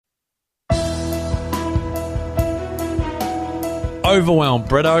overwhelm,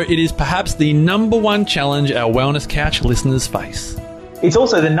 Bretto. It is perhaps the number one challenge our Wellness Couch listeners face. It's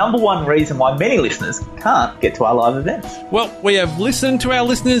also the number one reason why many listeners can't get to our live events. Well, we have listened to our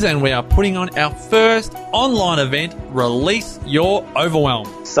listeners and we are putting on our first online event, Release Your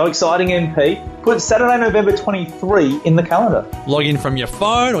Overwhelm. So exciting, MP. Put Saturday, November 23 in the calendar. Log in from your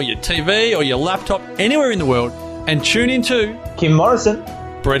phone or your TV or your laptop anywhere in the world and tune in to Kim Morrison,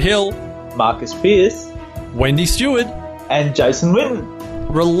 Brett Hill, Marcus Pearce, Wendy Stewart, and Jason Witten.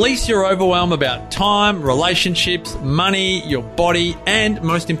 Release your overwhelm about time, relationships, money, your body, and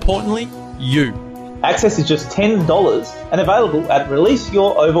most importantly, you. Access is just $10 and available at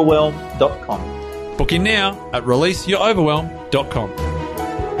releaseyouroverwhelm.com. Book in now at releaseyouroverwhelm.com.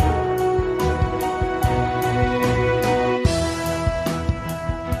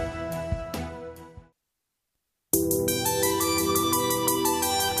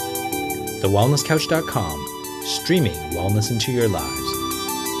 TheWellnessCouch.com, streaming wellness into your lives.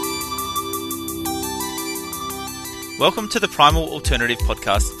 Welcome to the Primal Alternative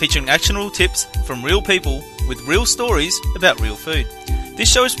Podcast, featuring actionable tips from real people with real stories about real food.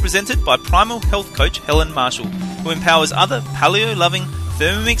 This show is presented by Primal Health Coach Helen Marshall, who empowers other paleo-loving,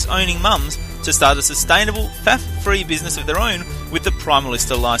 Thermomix-owning mums to start a sustainable, faff-free business of their own with the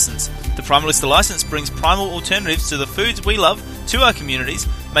Primalista license. The Primalista license brings primal alternatives to the foods we love to our communities,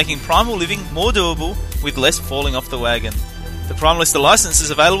 making primal living more doable with less falling off the wagon. The Primalista license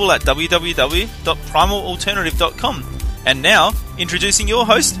is available at www.primalalternative.com. And now, introducing your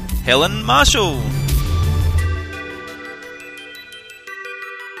host, Helen Marshall.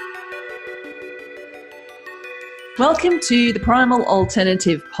 Welcome to the Primal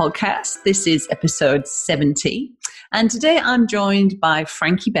Alternative Podcast. This is episode 70. And today I'm joined by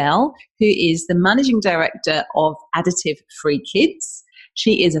Frankie Bell, who is the Managing Director of Additive Free Kids.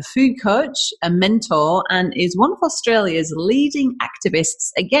 She is a food coach, a mentor, and is one of Australia's leading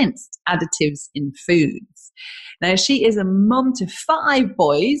activists against additives in foods. Now, she is a mum to 5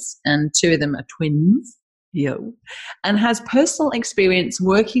 boys, and 2 of them are twins, and has personal experience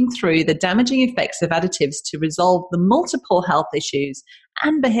working through the damaging effects of additives to resolve the multiple health issues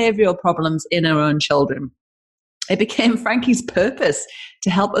and behavioural problems in her own children. It became Frankie's purpose to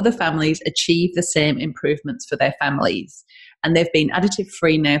help other families achieve the same improvements for their families. And they've been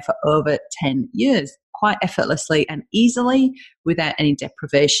additive-free now for over 10 years, quite effortlessly and easily without any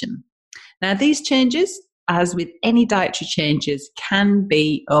deprivation. Now, these changes, as with any dietary changes, can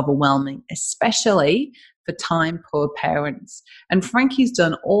be overwhelming, especially for time-poor parents. And Frankie's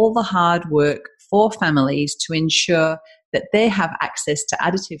done all the hard work for families to ensure that they have access to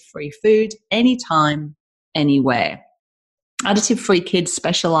additive-free food anytime, anywhere. Additive Free Kids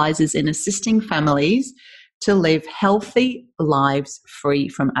specialises in assisting families to live healthy lives free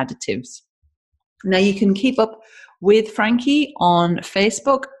from additives. Now, you can keep up with Frankie on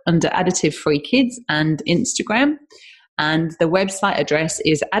Facebook under Additive Free Kids and Instagram. And the website address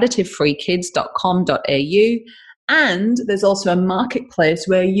is additivefreekids.com.au. And there's also a marketplace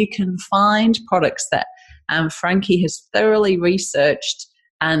where you can find products that Frankie has thoroughly researched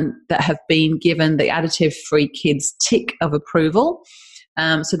and that have been given the Additive Free Kids tick of approval.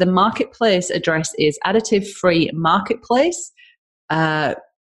 So the marketplace address is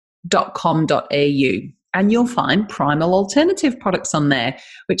additiveFreeMarketplace.com.au. And you'll find Primal Alternative products on there,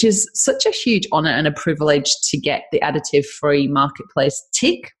 which is such a huge honour and a privilege to get the Additive Free Marketplace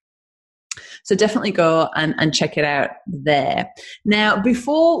tick. So definitely go and check it out there. Now,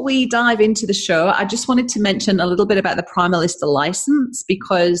 before we dive into the show, I just wanted to mention a little bit about the Primalista license,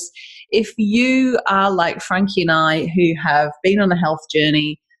 because if you are like Frankie and I, who have been on a health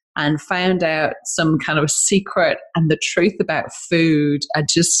journey and found out some kind of secret and the truth about food, I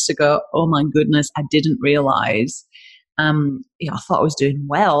just to go, oh my goodness, I didn't realize. I thought I was doing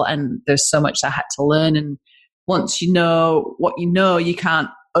well, and there's so much I had to learn. And once you know what you know, you can't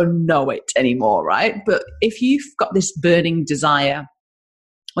unknow it anymore, right? But if you've got this burning desire,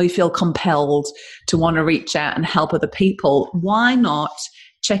 or you feel compelled to want to reach out and help other people, why not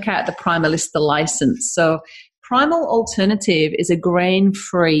check out the Primalista license? So Primal Alternative is a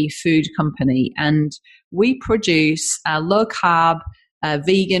grain-free food company, and we produce low-carb,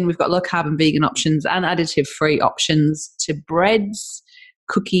 vegan. We've got low-carb and vegan options and additive-free options to breads,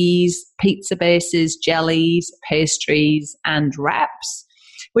 cookies, pizza bases, jellies, pastries, and wraps,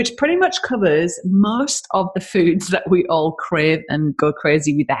 which pretty much covers most of the foods that we all crave and go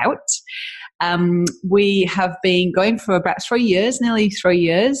crazy without. We have been going for about 3 years, nearly 3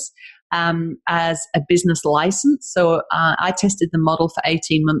 years, as a business license. So I tested the model for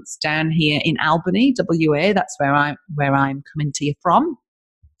 18 months down here in Albany, WA. That's where I'm coming to you from.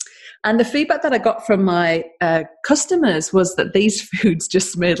 And the feedback that I got from my customers was that these foods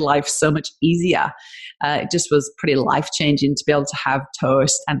just made life so much easier. It just was pretty life-changing to be able to have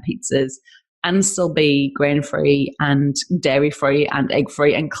toast and pizzas and still be grain-free and dairy-free and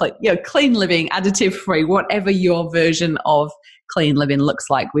egg-free and clean living, additive-free, whatever your version of clean living looks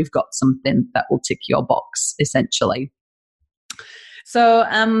like. We've got something that will tick your box, essentially. So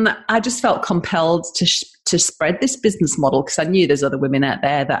I just felt compelled to spread this business model because I knew there's other women out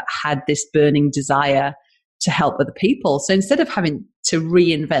there that had this burning desire to help other people. So instead of having to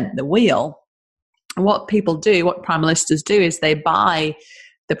reinvent the wheel, what Primalistas do is they buy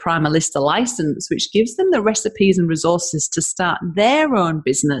the Primalista license, which gives them the recipes and resources to start their own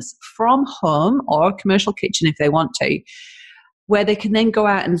business from home or a commercial kitchen if they want to, where they can then go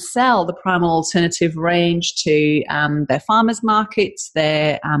out and sell the Primal Alternative range to their farmers markets,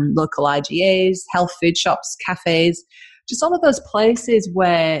 their local IGAs, health food shops, cafes, just all of those places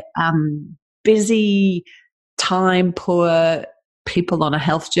where busy, time-poor people on a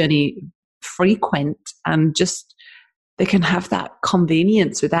health journey frequent, and just they can have that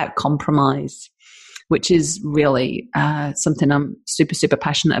convenience without compromise, which is really something I'm super, super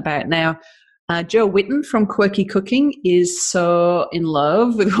passionate about now. Jo Whitten from Quirky Cooking is so in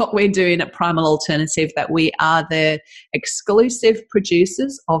love with what we're doing at Primal Alternative that we are the exclusive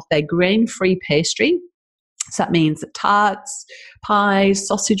producers of their grain-free pastry. So that means that tarts, pies,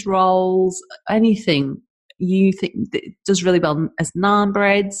 sausage rolls, anything you think that does really well as naan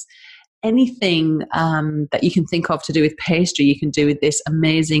breads, anything that you can think of to do with pastry, you can do with this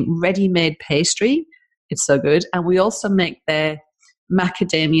amazing ready-made pastry. It's so good. And we also make their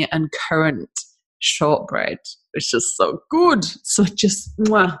macadamia and currant shortbread, which is so good. So just,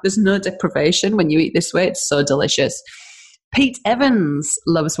 there's no deprivation when you eat this way. It's so delicious. Pete Evans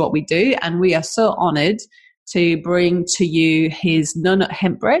loves what we do, and we are so honoured to bring to you his no-nut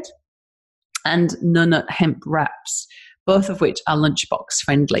hemp bread and no-nut hemp wraps, both of which are lunchbox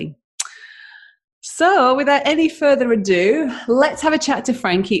friendly. So without any further ado, let's have a chat to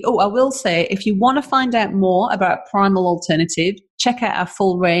Frankie. Oh, I will say, if you want to find out more about Primal Alternative, check out our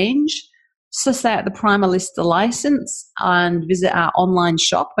full range, suss out the Primalista license, and visit our online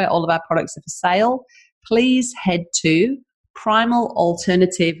shop where all of our products are for sale. Please head to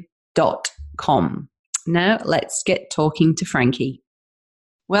primalalternative.com. Now let's get talking to Frankie.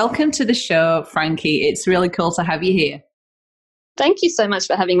 Welcome to the show, Frankie. It's really cool to have you here. Thank you so much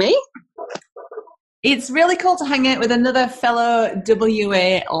for having me. It's really cool to hang out with another fellow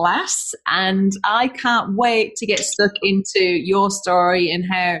WA lass, and I can't wait to get stuck into your story and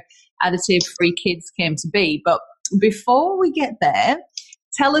how additive-free kids came to be. But before we get there,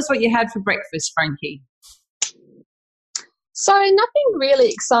 tell us what you had for breakfast, Frankie. So nothing really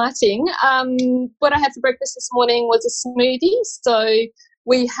exciting. What I had for breakfast this morning was a smoothie. So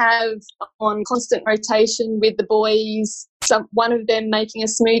we have on constant rotation with the boys, one of them making a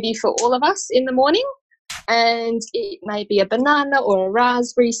smoothie for all of us in the morning, and it may be a banana or a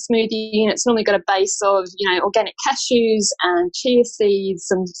raspberry smoothie, and it's normally got a base of organic cashews and chia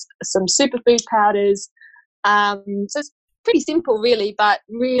seeds, some superfood powders. So it's pretty simple really, but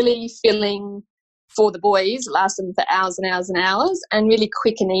really filling for the boys. It lasts them for hours and hours and hours, and really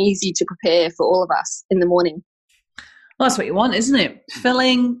quick and easy to prepare for all of us in the morning. Well, that's what you want, isn't it?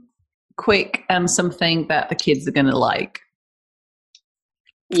 Filling, quick, and something that the kids are going to like.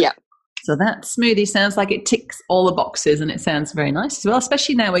 Yeah. So that smoothie sounds like it ticks all the boxes, and it sounds very nice as well,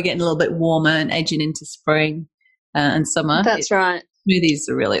 especially now we're getting a little bit warmer and edging into spring and summer. That's right. Smoothies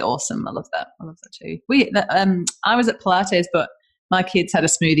are really awesome. I love that. I love that too. I was at Pilates, but my kids had a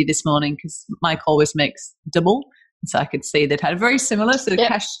smoothie this morning because Mike always makes double. So I could see they'd had a very similar sort of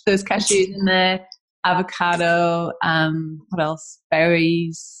those cashews in there, avocado, what else?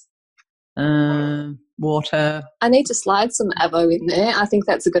 Berries, water. I need to slide some avo in there. I think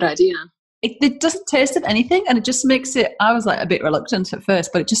that's a good idea. It doesn't taste of anything, and it just makes it, I was like a bit reluctant at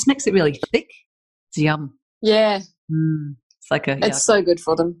first, but it just makes it really thick. It's yum. Yeah. It's like it's so good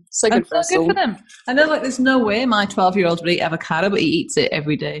for them. So good for us all. For them. I know, like, there's no way my 12-year-old would eat avocado, but he eats it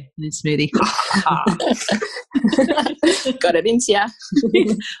every day in his smoothie. Got it into ya.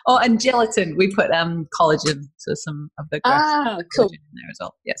 Oh, and gelatin. We put collagen, so some of the grass cool. in there as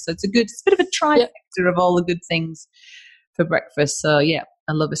well. Yeah, so it's a bit of a trifecta of all the good things for breakfast. So yeah,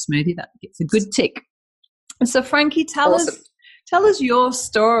 I love a smoothie. That gets a good tick. And so Frankie, tell us your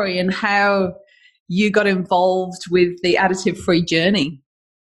story and how you got involved with the additive-free journey.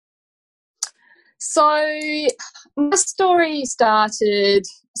 So my story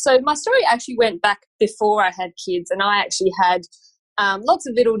actually went back before I had kids, and I actually had lots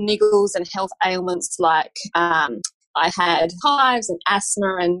of little niggles and health ailments like I had hives and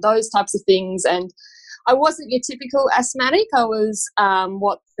asthma and those types of things. And I wasn't your typical asthmatic. I was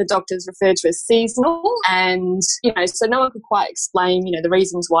what the doctors referred to as seasonal. And, so no one could quite explain, the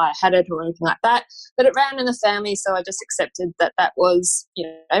reasons why I had it or anything like that. But it ran in the family, so I just accepted that was,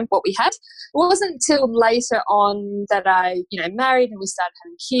 what we had. It wasn't until later on that I, married and we started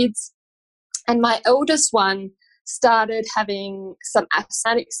having kids. And my eldest one started having some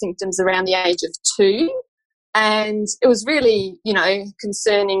asthmatic symptoms around the age of 2. And it was really,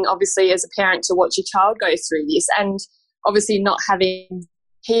 concerning, obviously, as a parent to watch your child go through this. And obviously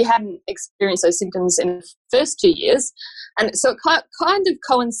he hadn't experienced those symptoms in the first 2 years. And so it kind of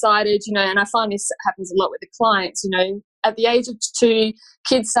coincided, and I find this happens a lot with the clients, at the age of 2,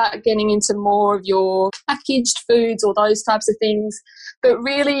 kids start getting into more of your packaged foods or those types of things. But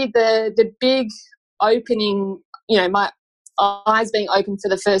really the big opening, my eyes being open for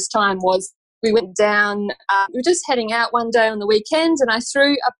the first time was we went down, we were just heading out one day on the weekend, and I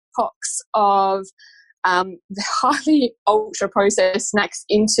threw a box of the highly ultra-processed snacks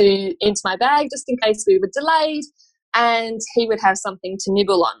into my bag just in case we were delayed and he would have something to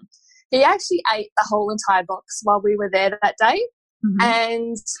nibble on. He actually ate the whole entire box while we were there that day. Mm-hmm.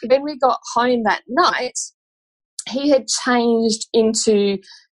 And when we got home that night, he had changed into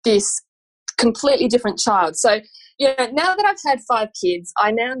this completely different child. So, now that I've had 5 kids,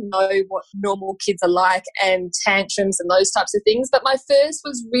 I now know what normal kids are like and tantrums and those types of things. But my first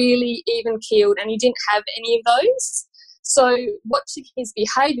was really even-keeled and he didn't have any of those. So watching his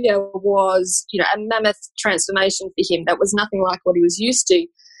behaviour was, a mammoth transformation for him. That was nothing like what he was used to.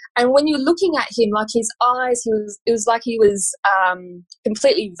 And when you're looking at him, like his eyes, it was like he was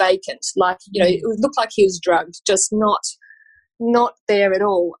completely vacant. Like, it looked like he was drugged, just not there at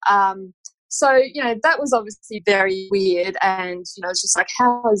all. So, that was obviously very weird. And, it's just like,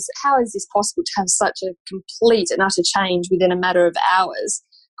 how is this possible to have such a complete and utter change within a matter of hours?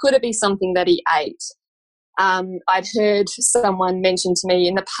 Could it be something that he ate? I'd heard someone mention to me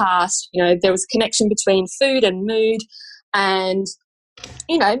in the past, there was a connection between food and mood and,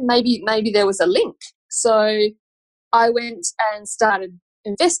 maybe there was a link. So I went and started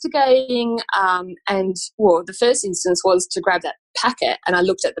investigating and the first instance was to grab that packet and I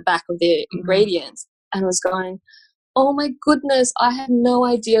looked at the back of the ingredients and was going, oh my goodness, I have no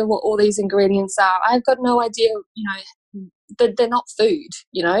idea what all these ingredients are. I've got no idea, that they're not food,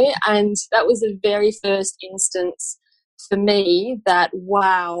 and that was the very first instance for me that,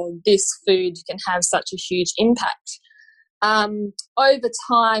 wow, this food can have such a huge impact. Over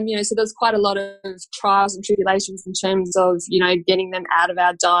time, so there's quite a lot of trials and tribulations in terms of, getting them out of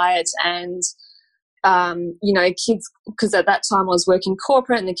our diet and, kids, because at that time I was working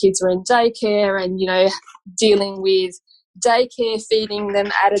corporate and the kids were in daycare and, dealing with daycare, feeding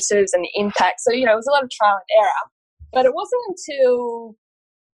them additives and the impact. So, it was a lot of trial and error. But it wasn't until,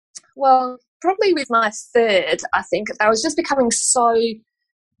 probably with my third, I think, I was just becoming so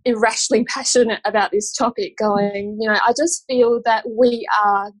irrationally passionate about this topic going, I just feel that we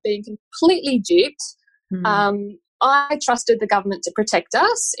are being completely duped. I trusted the government to protect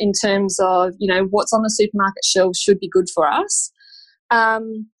us in terms of, what's on the supermarket shelves should be good for us.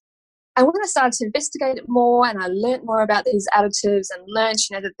 And when I started to investigate it more and I learnt more about these additives and learnt,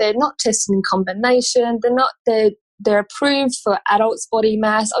 that they're not tested in combination, they're approved for adults' body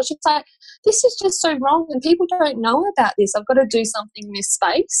mass. I was just like, this is just so wrong and people don't know about this. I've got to do something in this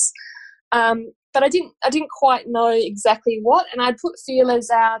space. But I didn't quite know exactly what, and I'd put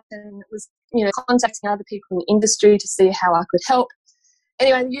feelers out and was, contacting other people in the industry to see how I could help.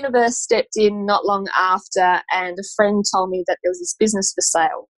 Anyway, the universe stepped in not long after and a friend told me that there was this business for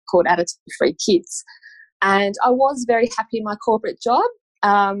sale called Additive Free Kids. And I was very happy in my corporate job.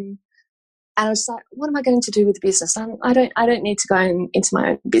 And I was like, what am I going to do with the business? I don't need to go into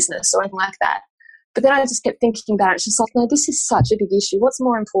my own business or anything like that. But then I just kept thinking about it. It's just like, no, this is such a big issue. What's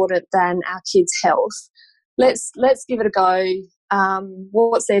more important than our kids' health? Let's give it a go.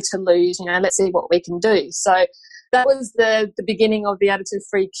 What's there to lose? Let's see what we can do. So that was the beginning of the Additive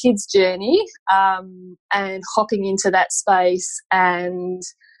Free Kids journey, and hopping into that space. And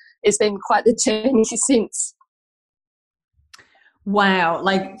it's been quite the journey since. Wow.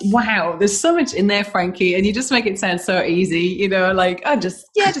 There's so much in there, Frankie, and you just make it sound so easy, I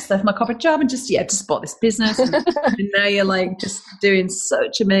just left my corporate job and just bought this business and now you're just doing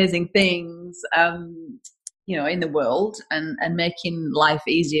such amazing things, in the world and making life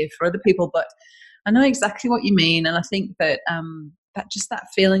easier for other people. But I know exactly what you mean. And I think that, that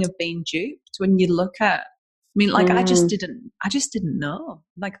feeling of being duped when you look at, I just didn't know,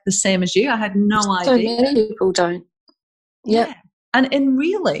 the same as you. I had no idea. So many people don't. Yeah. And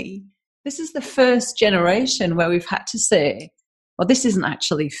really, this is the first generation where we've had to say, well, this isn't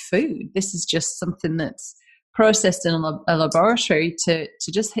actually food. This is just something that's processed in a laboratory to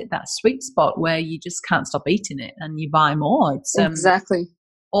just hit that sweet spot where you just can't stop eating it and you buy more. It's exactly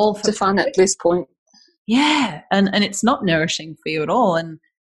all for to find that bliss point. Yeah, and it's not nourishing for you at all. And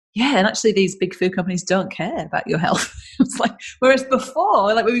yeah, and actually these big food companies don't care about your health. It's like, whereas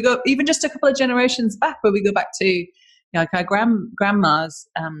before, like when we go even just a couple of generations back, where we go back to, you know, like our grandma's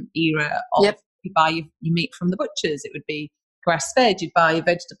era of you buy your meat from the butchers, it would be grass fed. You'd buy your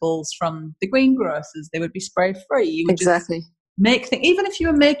vegetables from the greengrocers; they would be spray free. You would exactly just make things, even if you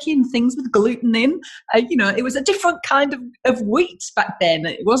were making things with gluten in. You know, it was a different kind of wheat back then.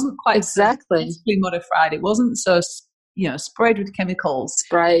 It wasn't quite exactly so modified. It wasn't so, you know, sprayed with chemicals.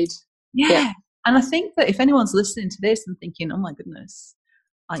 Yeah. And I think that if anyone's listening to this and thinking, oh my goodness,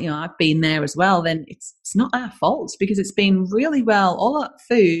 you know, I've been there as well, then it's not our fault, because it's been really well, all that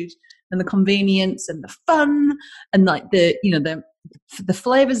food and the convenience and the fun and like the, you know, the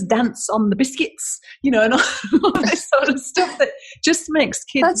flavors dance on the biscuits, you know, and all this sort of stuff that just makes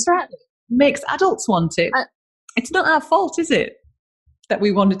kids, that's right, makes adults want it. It's not our fault, is it, that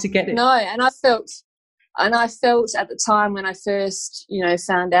we wanted to get it? No, and I felt at the time when I first, you know,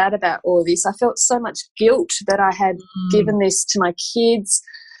 found out about all this, I felt so much guilt that I had given this to my kids.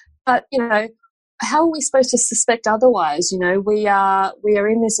 But, you know, how are we supposed to suspect otherwise? You know, we are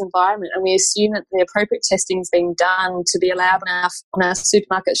in this environment and we assume that the appropriate testing is being done to be allowed on our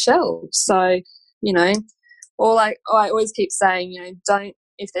supermarket shelves. So, you know, I always keep saying, you know, don't,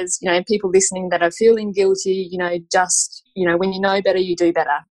 if there's, you know, people listening that are feeling guilty, you know, just, you know, when you know better, you do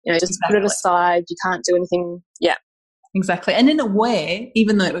better. You know, just put it aside. You can't do anything. Yeah. Exactly. And in a way,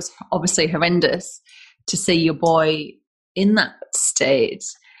 even though it was obviously horrendous to see your boy in that state,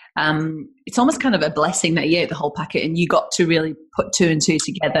 it's almost kind of a blessing that you ate the whole packet and you got to really put two and two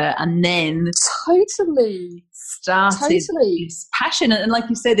together, and then totally started this passion and, like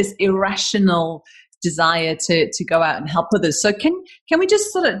you say, this irrational desire to go out and help others. So can we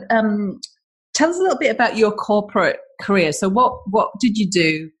just sort of tell us a little bit about your corporate career? So what did you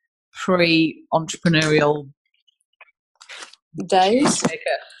do pre-entrepreneurial days?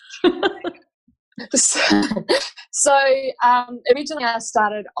 So originally I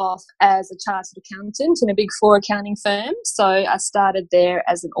started off as a chartered accountant in a Big Four accounting firm. So I started there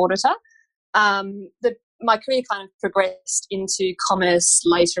as an auditor. My career kind of progressed into commerce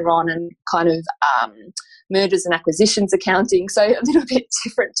later on and kind of mergers and acquisitions accounting. So a little bit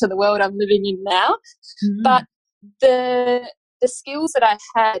different to the world I'm living in now. Mm-hmm. But the skills that I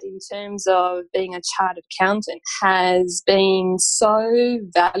had in terms of being a chartered accountant has been so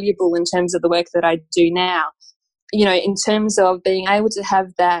valuable in terms of the work that I do now. You know, in terms of being able to have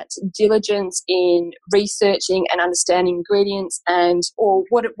that diligence in researching and understanding ingredients or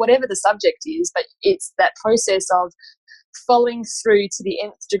whatever the subject is, but it's that process of following through to the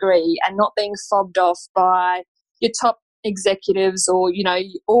nth degree and not being fobbed off by your top executives, or, you know,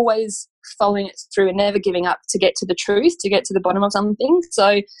 always following it through and never giving up to get to the truth, to get to the bottom of something.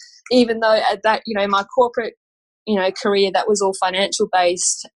 So even though at that, you know, my corporate, you know, career that was all financial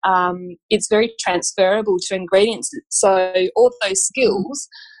based, it's very transferable to ingredients. So all those skills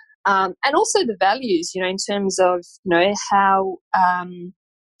and also the values, you know, in terms of, you know, how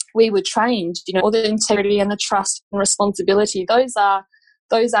we were trained, you know, all the integrity and the trust and responsibility, those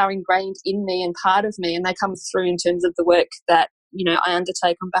are ingrained in me and part of me, and they come through in terms of the work that, you know, I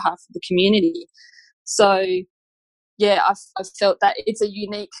undertake on behalf of the community. So yeah, I've felt that it's a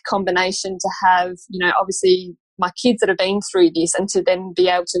unique combination to have, you know, obviously my kids that have been through this, and to then be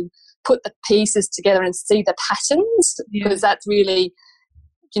able to put the pieces together and see the patterns, because that's really,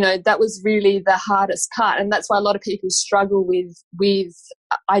 you know, that was really the hardest part. And that's why a lot of people struggle with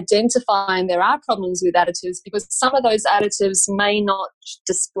identifying there are problems with additives, because some of those additives may not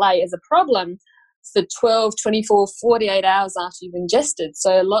display as a problem for 12, 24, 48 hours after you've ingested.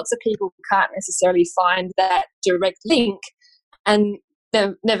 So lots of people can't necessarily find that direct link and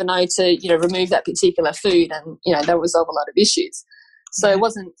never know to, you know, remove that particular food, and, you know, they'll resolve a lot of issues. So it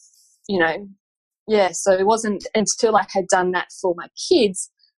wasn't, you know, so it wasn't until I had done that for my kids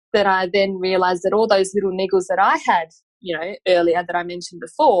that I then realised that all those little niggles that I had, you know, earlier that I mentioned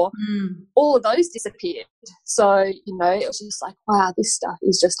before, all of those disappeared. So, you know, it was just like, wow, this stuff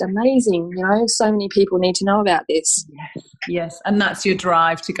is just amazing. You know, so many people need to know about this. Yes. And that's your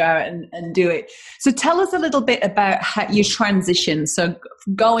drive to go out and do it. So tell us a little bit about how you transition. So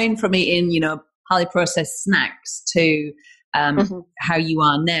going from eating, you know, highly processed snacks to how you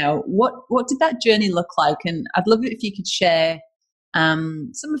are now. What did that journey look like? And I'd love it if you could share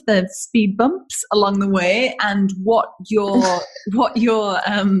some of the speed bumps along the way, and what your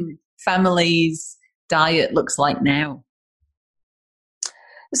family's diet looks like now?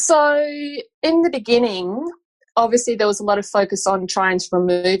 So in the beginning, obviously there was a lot of focus on trying to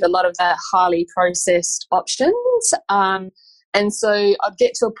remove a lot of the highly processed options. And so I'd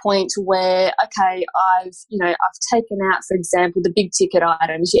get to a point where, okay, I've taken out, for example, the big ticket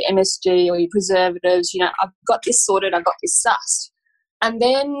items, your MSG or your preservatives, I've got this sorted, I've got this sussed. And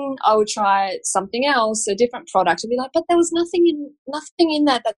then I would try something else, a different product, and be like, but there was nothing in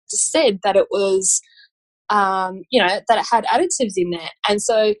that just said that it was, that it had additives in there. And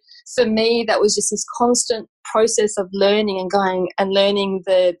so for me, that was just this constant process of learning and going and learning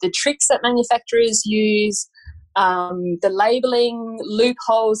the tricks that manufacturers use, the labeling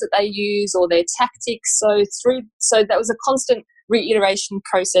loopholes that they use or their tactics. So that was a constant reiteration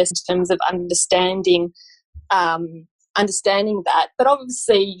process in terms of understanding that. But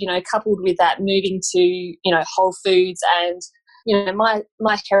obviously, coupled with that, moving to, Whole Foods and,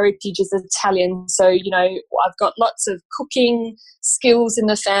 my heritage is Italian. So, I've got lots of cooking skills in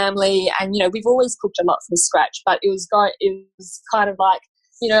the family and, we've always cooked a lot from scratch, but it was kind of like,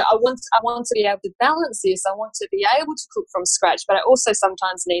 I want to be able to balance this. I want to be able to cook from scratch, but I also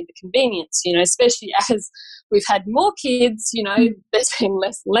sometimes need the convenience, especially as we've had more kids, there's been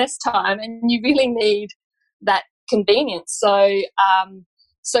less time and you really need that convenience.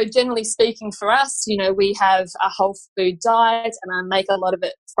 So generally speaking for us, we have a whole food diet and I make a lot of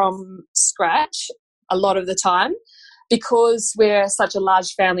it from scratch a lot of the time. Because we're such a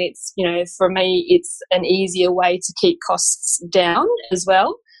large family, it's, for me, it's an easier way to keep costs down as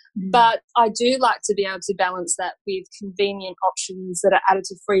well. But I do like to be able to balance that with convenient options that are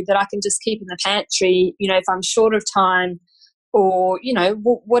additive free that I can just keep in the pantry, if I'm short of time or,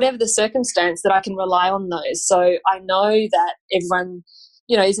 whatever the circumstance, that I can rely on those. So I know that everyone,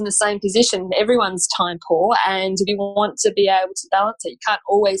 is in the same position. Everyone's time poor and we want to be able to balance it. You can't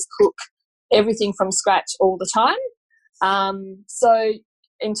always cook everything from scratch all the time. So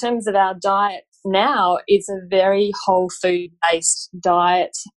in terms of our diet now, it's a very whole food based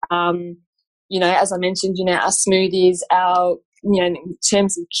diet. As I mentioned, our smoothies, in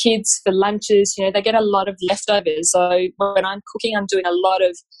terms of kids for lunches, they get a lot of leftovers. So when I'm cooking, I'm doing a lot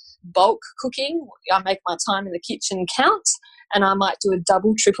of bulk cooking. I make my time in the kitchen count and I might do a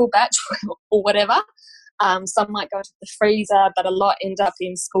double, triple batch or whatever. Some might go into the freezer, but a lot end up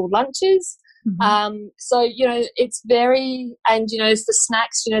in school lunches. So, it's very, and, for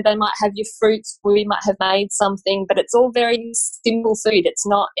snacks, they might have your fruits, we might have made something, but it's all very simple food. It's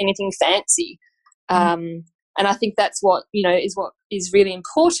not anything fancy. And I think that's what, is what is really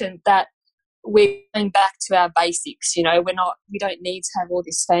important, that we're going back to our basics. We don't need to have all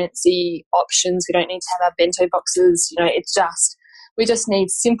these fancy options. We don't need to have our bento boxes. We just need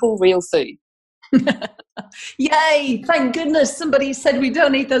simple, real food. Yay, thank goodness somebody said we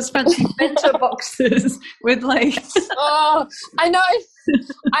don't need those fancy bento boxes with oh, I know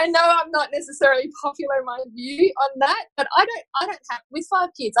I'm not necessarily popular in my view on that, but I don't have, with 5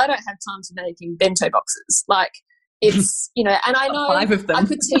 kids, I don't have time to making bento boxes. It's, and I know 5 of them. I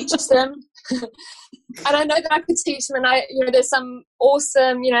could teach them and I know that I could teach them, and there's some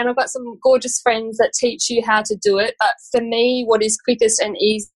awesome, and I've got some gorgeous friends that teach you how to do it. But for me, what is quickest and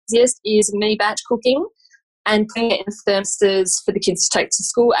easiest is me batch cooking and putting it in thermosters for the kids to take to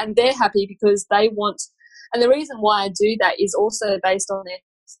school, and they're happy because they want. And the reason why I do that is also based on their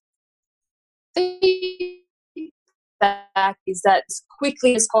feedback, is that as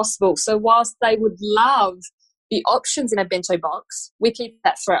quickly as possible. So whilst they would love the options in a bento box, we keep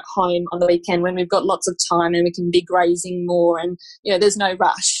that for at home on the weekend when we've got lots of time and we can be grazing more and, there's no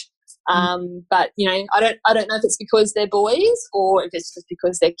rush. But, I don't know if it's because they're boys or if it's just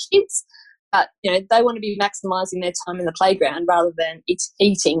because they're kids, but, they want to be maximising their time in the playground rather than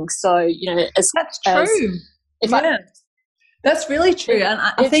eating. So, that's true. That's really true. And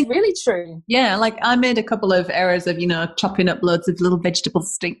I think it's really true. Yeah, I made a couple of errors of, chopping up loads of little vegetable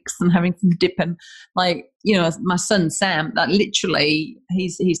sticks and having some dip. And my son, Sam, that literally,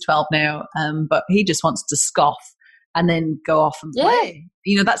 he's 12 now, but he just wants to scoff and then go off and play.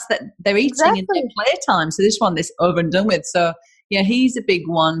 That's that they're eating in their playtime. So this over and done with. So yeah, he's a big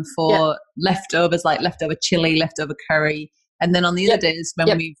one for leftovers, like leftover chili, leftover curry. And then on the other days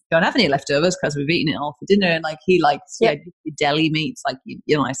when we don't have any leftovers because we've eaten it all for dinner, and he likes deli meats,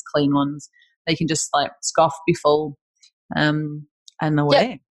 your nice clean ones. They can just scoff, be full, and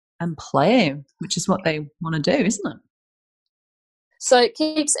away and play, which is what they want to do, isn't it? So it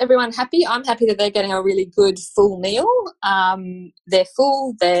keeps everyone happy. I'm happy that they're getting a really good full meal. They're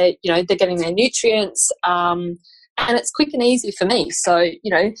full. They're getting their nutrients, and it's quick and easy for me. So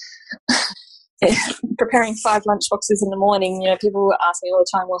preparing 5 lunch boxes in the morning, people ask me all the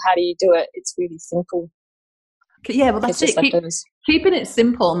time, well, how do you do it? It's really simple. Yeah, well, that's it. Keeping it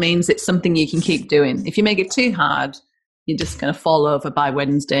simple means it's something you can keep doing. If you make it too hard, you're just going to fall over by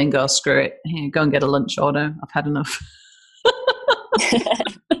Wednesday and go, screw it. Here, go and get a lunch order. I've had enough.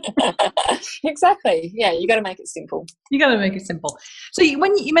 Exactly. Yeah, you got to make it simple. So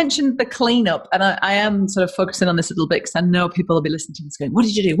when you mentioned the cleanup, and I am sort of focusing on this a little bit because I know people will be listening to this going, what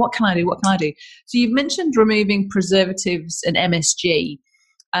did you do? What can I do? What can I do? So you've mentioned removing preservatives and MSG.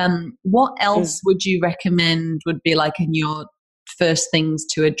 What else would you recommend would be like in your first things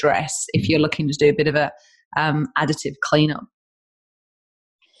to address if you're looking to do a bit of a additive cleanup?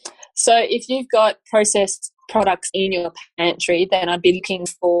 So if you've got processed products in your pantry, then I'd be looking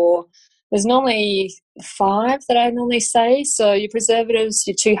for, there's normally 5 that I normally say. So your preservatives,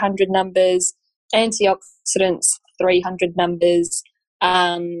 your 200 numbers, antioxidants, 300 numbers,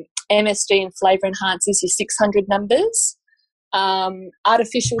 MSG and flavour enhancers, your 600 numbers,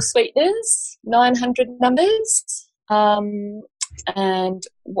 artificial sweeteners, 900 numbers, and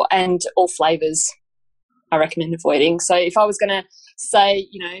all flavours I recommend avoiding. So if I was going to say,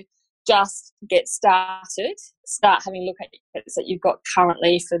 just get started, start having a look at that you've got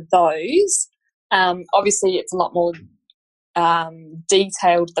currently for those. Obviously, it's a lot more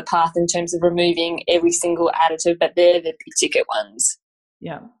detailed, the path in terms of removing every single additive, but they're the big ticket ones.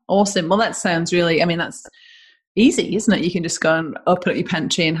 Yeah, awesome. Well, that sounds really, that's easy, isn't it? You can just go and open up your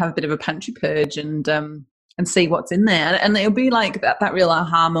pantry and have a bit of a pantry purge and see what's in there. And it'll be like that real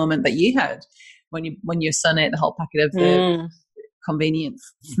aha moment that you had when your son ate the whole packet of the convenient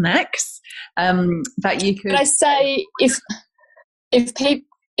snacks that you could. But I say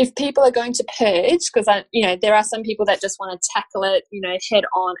if people are going to purge, because there are some people that just want to tackle it, head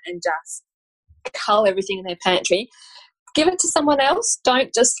on and just cull everything in their pantry. Give it to someone else.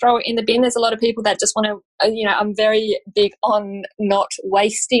 Don't just throw it in the bin. There's a lot of people that just want to, I'm very big on not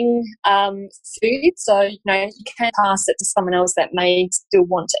wasting food. So, you can pass it to someone else that may still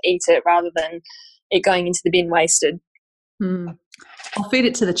want to eat it rather than it going into the bin wasted. I'll feed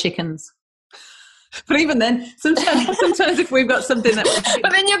it to the chickens. But even then, sometimes if we've got something that,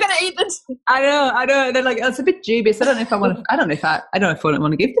 but then you're going to eat it. I know. They're like, it's a bit dubious. I don't know if I want to. I don't know if I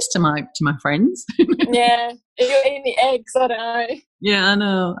want to give this to my friends. Yeah, you're eating the eggs. I don't know. Yeah, I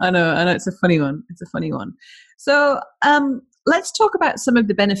know. It's a funny one. So, let's talk about some of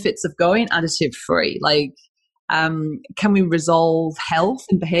the benefits of going additive free. Like, can we resolve health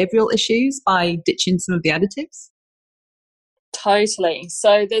and behavioural issues by ditching some of the additives? Totally.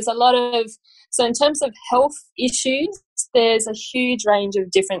 So there's a lot of, in terms of health issues, there's a huge range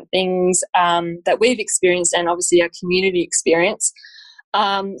of different things that we've experienced and obviously our community experience.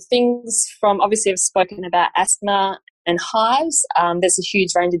 Things from, obviously I've spoken about asthma and hives. There's a huge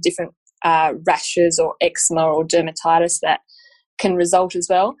range of different rashes or eczema or dermatitis that can result as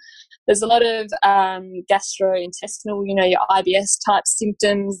well. There's a lot of gastrointestinal, your IBS type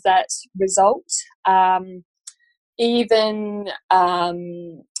symptoms that result.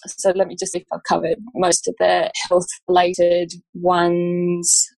 So let me just see if I've covered most of the health-related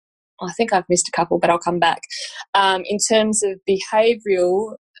ones. I think I've missed a couple, but I'll come back. In terms of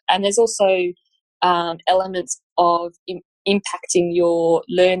behavioural, and there's also elements of impacting your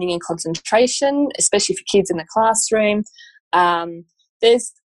learning and concentration, especially for kids in the classroom.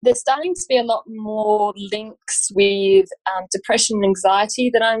 There's starting to be a lot more links with depression and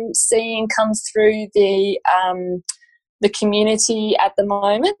anxiety that I'm seeing comes through the community at the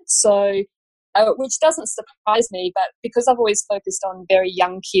moment. So, which doesn't surprise me, but because I've always focused on very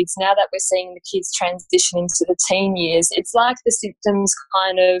young kids, now that we're seeing the kids transition into the teen years, it's like the symptoms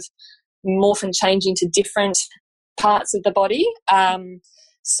kind of morph and change into different parts of the body.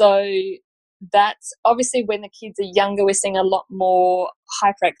 So that's obviously when the kids are younger, we're seeing a lot more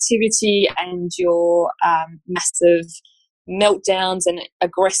hyperactivity and your massive meltdowns and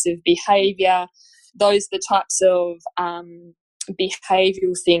aggressive behaviour. Those are the types of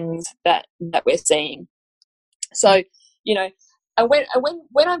behavioural things that we're seeing. So, when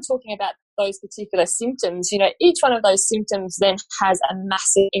I'm talking about those particular symptoms, each one of those symptoms then has a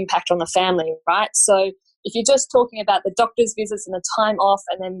massive impact on the family, right? So if you're just talking about the doctor's visits and the time off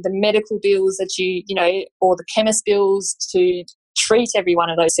and then the medical bills that or the chemist bills to treat every one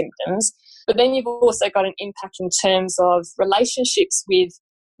of those symptoms, but then you've also got an impact in terms of relationships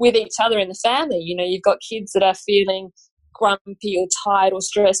with each other in the family. You've got kids that are feeling grumpy or tired or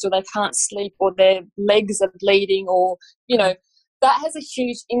stressed or they can't sleep or their legs are bleeding or, that has a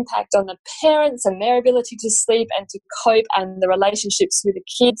huge impact on the parents and their ability to sleep and to cope and the relationships with the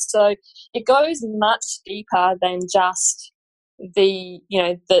kids. So it goes much deeper than just the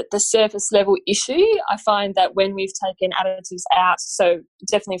surface level issue. I find that when we've taken additives out, so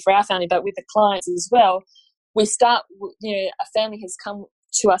definitely for our family, but with the clients as well, we start, a family has come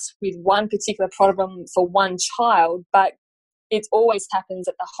to us with one particular problem for one child, but it always happens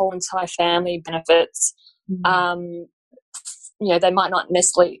that the whole entire family benefits. They might not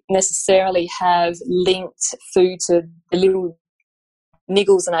necessarily have linked food to the little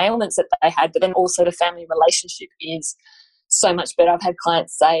niggles and ailments that they had, but then also the family relationship is so much better. I've had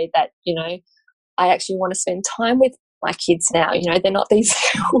clients say that, I actually want to spend time with my kids now. They're not these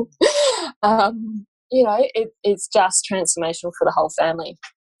little, it's just transformational for the whole family.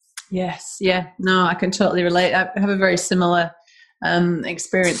 Yes. Yeah. No, I can totally relate. I have a very similar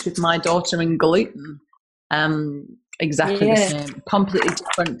experience with my daughter and gluten. Exactly the same, completely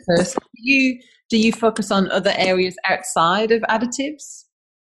different person. Do you focus on other areas outside of additives,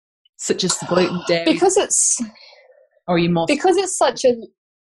 such as the gluten, dairy? Because it's such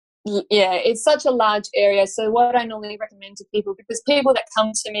a large area. So what I normally recommend to people, because people that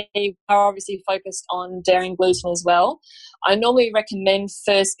come to me are obviously focused on dairy and gluten as well, I normally recommend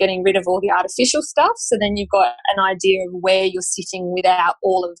first getting rid of all the artificial stuff, so then you've got an idea of where you're sitting without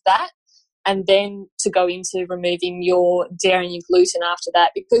all of that, and then to go into removing your dairy and your gluten after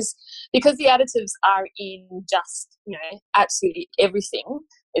that, because the additives are in just, absolutely everything.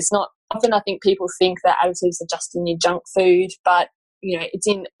 It's not often, I think people think that additives are just in your junk food, but it's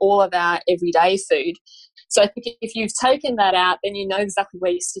in all of our everyday food. So I think if you've taken that out, then you know exactly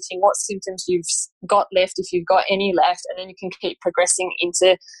where you're sitting, what symptoms you've got left, if you've got any left, and then you can keep progressing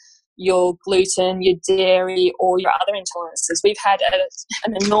into your gluten, your dairy, or your other intolerances. We've had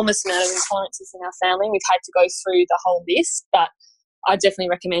an enormous amount of intolerances in our family. We've had to go through the whole list, but I definitely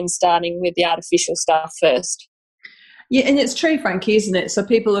recommend starting with the artificial stuff first. Yeah, and it's true, Frankie, isn't it? So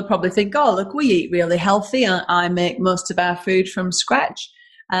people would probably think, oh, look, we eat really healthy. I make most of our food from scratch.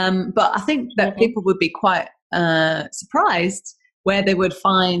 But I think that people would be quite surprised where they would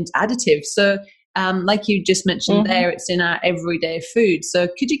find additives. So like you just mentioned there, it's in our everyday food. So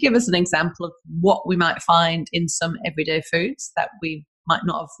could you give us an example of what we might find in some everyday foods that we might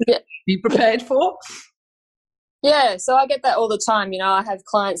not have be prepared for? Yeah, so I get that all the time. I have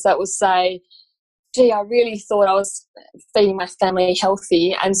clients that will say, gee, I really thought I was feeding my family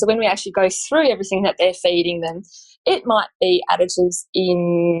healthy. And so when we actually go through everything that they're feeding them, it might be additives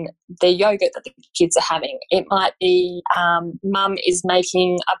in the yogurt that the kids are having. It might be mum is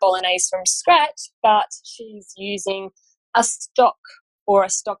making a bolognese from scratch, but she's using a stock or a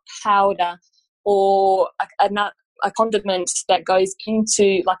stock powder or a condiment that goes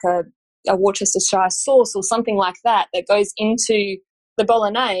into like a Worcestershire sauce or something like that goes into the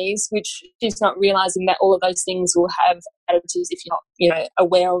bolognese, which she's not realising that all of those things will have additives if you're not,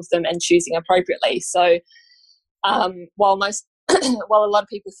 aware of them and choosing appropriately. So while a lot of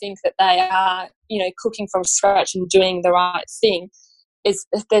people think that they are, cooking from scratch and doing the right thing,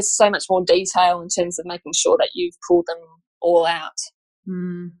 there's so much more detail in terms of making sure that you've pulled them all out.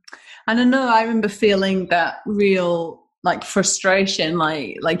 And I know I remember feeling that real frustration,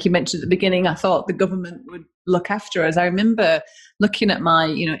 like you mentioned at the beginning. I thought the government would look after us. I remember looking at my,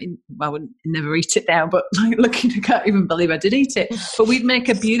 I would never eat it now, but I can't even believe I did eat it. But we'd make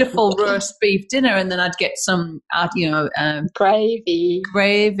a beautiful roast beef dinner, and then I'd get some, gravy,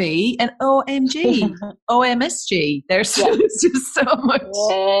 and OMSG. There's just so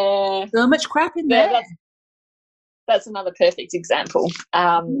much crap in there. That's another perfect example.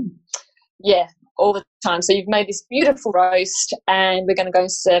 All the time. So you've made this beautiful roast, and we're going to go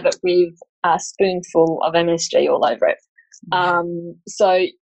and serve it with a spoonful of MSG all over it.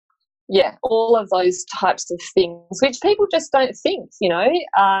 All of those types of things, which people just don't think,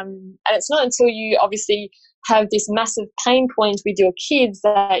 and it's not until you obviously have this massive pain point with your kids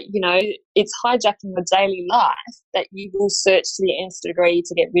that, it's hijacking your daily life, that you will search to the nth degree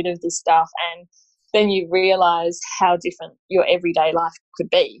to get rid of this stuff, and then you realise how different your everyday life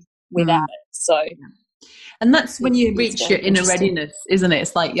could be without it. So, and that's when you reach your inner readiness, isn't it?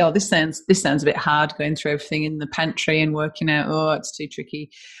 It's like, this sounds a bit hard, going through everything in the pantry and working out, it's too tricky.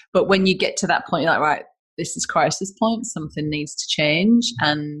 But when you get to that point, you're like, right, this is crisis point, something needs to change,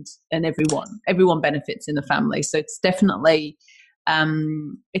 and everyone benefits in the family. So it's definitely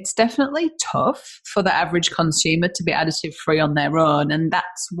tough for the average consumer to be additive free on their own, and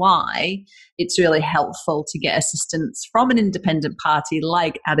that's why it's really helpful to get assistance from an independent party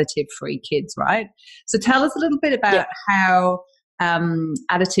like Additive Free Kids, right? So tell us a little bit about how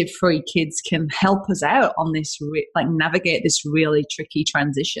Additive Free Kids can help us out on this, navigate this really tricky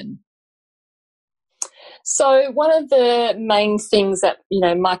transition. So one of the main things that,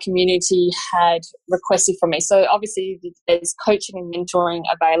 my community had requested from me, so obviously there's coaching and mentoring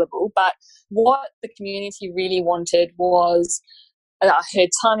available, but what the community really wanted was, I heard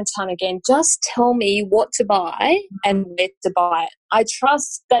time and time again, just tell me what to buy and where to buy it. I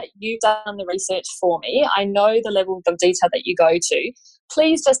trust that you've done the research for me. I know the level of detail that you go to.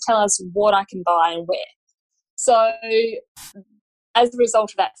 Please just tell us what I can buy and where. So as a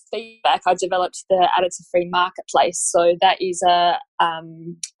result of that feedback, I developed the Additive Free Marketplace. So that is a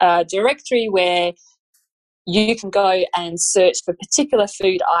directory where you can go and search for particular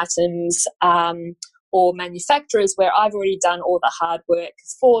food items or manufacturers where I've already done all the hard work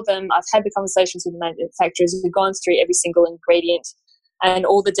for them. I've had the conversations with the manufacturers. We've gone through every single ingredient and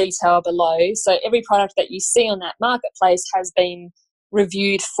all the detail below. So every product that you see on that marketplace has been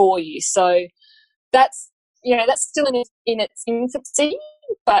reviewed for you. So that's still in its infancy,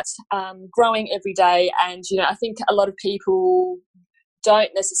 but growing every day. And, I think a lot of people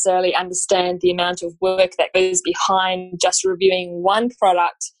don't necessarily understand the amount of work that goes behind just reviewing one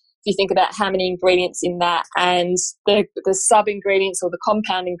product. If you think about how many ingredients in that and the sub-ingredients or the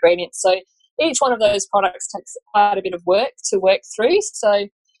compound ingredients. So each one of those products takes quite a bit of work to work through. So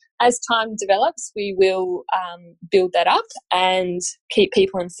as time develops, we will build that up and keep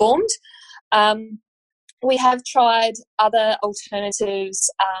people informed. We have tried other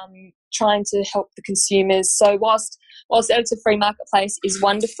alternatives, trying to help the consumers. So whilst Additive Free Marketplace is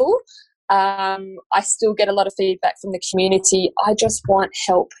wonderful, I still get a lot of feedback from the community. I just want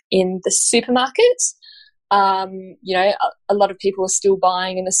help in the supermarkets. A lot of people are still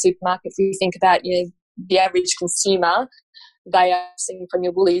buying in the supermarket. If you think about the average consumer, they are seeing from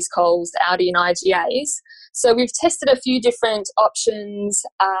your Woolies, Coles, Aldi and IGAs. So we've tested a few different options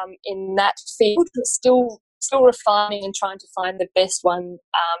in that field, still refining and trying to find the best one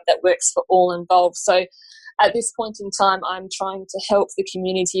that works for all involved. So at this point in time, I'm trying to help the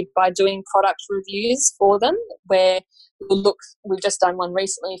community by doing product reviews for them, where we've just done one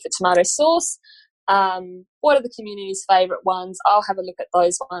recently for tomato sauce. What are the community's favourite ones? I'll have a look at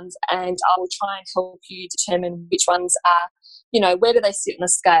those ones and I will try and help you determine which ones are, where do they sit on the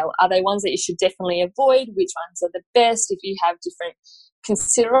scale? Are they ones that you should definitely avoid? Which ones are the best? If you have different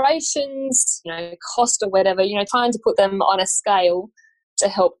considerations, cost or whatever, trying to put them on a scale to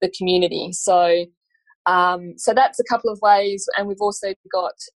help the community. So that's a couple of ways. And we've also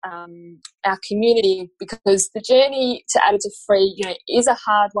got our community, because the journey to additive free, is a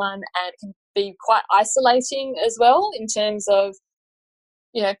hard one and can be quite isolating as well, in terms of,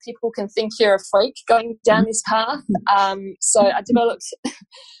 people can think you're a freak going down this path. So I developed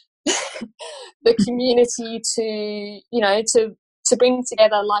the community to bring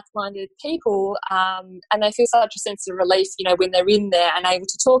together like-minded people, and they feel such a sense of relief, when they're in there and able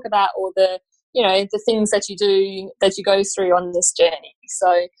to talk about all the, the things that you do, that you go through on this journey.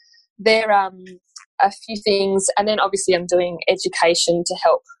 So there are a few things, and then obviously I'm doing education to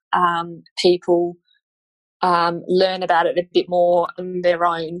help people learn about it a bit more on their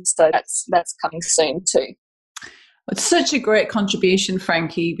own. So that's coming soon too. It's such a great contribution,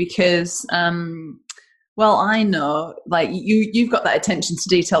 Frankie, because I know, like, you've got that attention to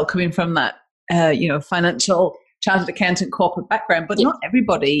detail coming from that financial chartered accountant corporate background, but not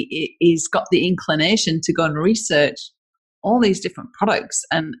everybody is got the inclination to go and research all these different products,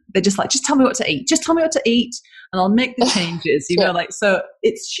 and they're just like, just tell me what to eat, and I'll make the changes, so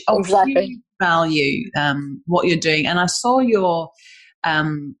it's of huge value what you're doing. And I saw your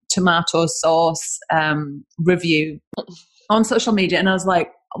tomato sauce review on social media, and I was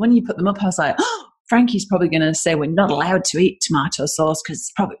like, when you put them up, I was like, oh, Frankie's probably going to say we're not allowed to eat tomato sauce because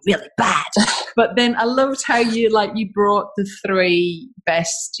it's probably really bad. But then I loved how you brought the three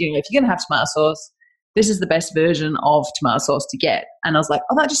best, if you're going to have tomato sauce, this is the best version of tomato sauce to get. And I was like,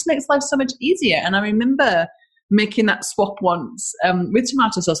 oh, that just makes life so much easier. And I remember making that swap once with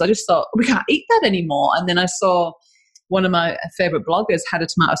tomato sauce. I just thought, we can't eat that anymore. And then I saw one of my favourite bloggers had a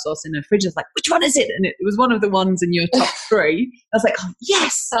tomato sauce in her fridge. I was like, which one is it? And it was one of the ones in your top three. I was like, oh,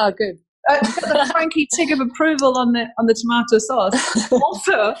 yes. Oh, good. Got the Frankie tick of approval on the tomato sauce.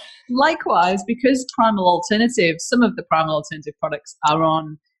 Also, likewise, because Primal Alternatives, some of the Primal Alternative products are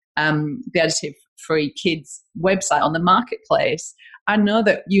on the Additive Free Kids website on the marketplace. I know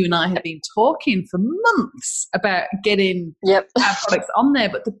that you and I have been talking for months about getting our products on there,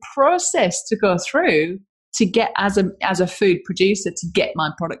 but the process to go through to get as a food producer to get my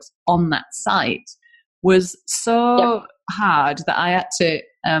products on that site was so hard that I had to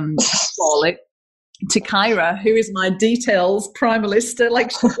call it to Kyra, who is my details primalista,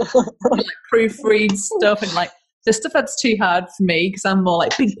 like proofread stuff, and like the stuff that's too hard for me because I'm more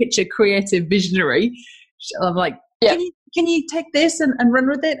like big picture creative visionary. I'm like, Yeah. can you take this and run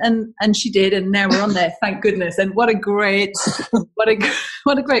with it? And she did, and now we're on there, thank goodness. And what a great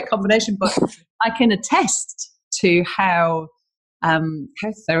combination. But I can attest to how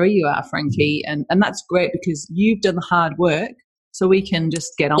thorough you are, Frankie, and that's great because you've done the hard work, so we can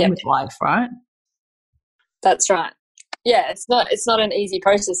just get on with life, right? That's right. Yeah, it's not an easy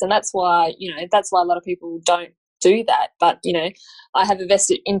process, and that's why a lot of people don't do that. But I have a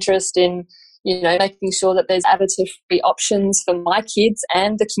vested interest in making sure that there's additive-free options for my kids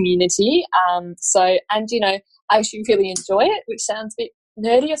and the community. I actually really enjoy it, which sounds a bit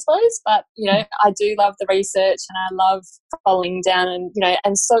nerdy, I suppose, but I do love the research and I love following down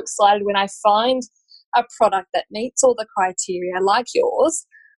and so excited when I find a product that meets all the criteria like yours.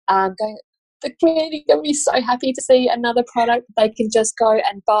 The community will be so happy to see another product they can just go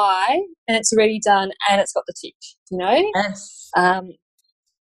and buy, and it's already done and it's got the tick. Yes.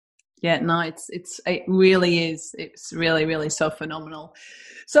 Yeah, no, it really is. It's really, really so phenomenal.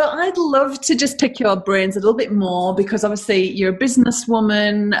 So I'd love to just pick your brains a little bit more because obviously you're a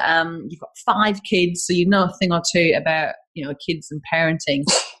businesswoman, you've got 5 kids, so you know a thing or two about, kids and parenting.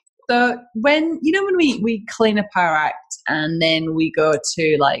 So when we clean up our act and then we go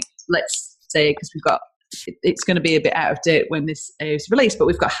to let's say, because it's going to be a bit out of date when this is released, but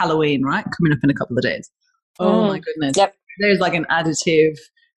we've got Halloween, right, coming up in a couple of days. Oh my goodness. Yep. There's like an additive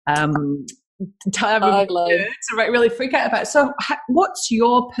time of year to really freak out about. So what's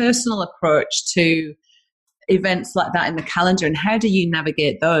your personal approach to events like that in the calendar, and how do you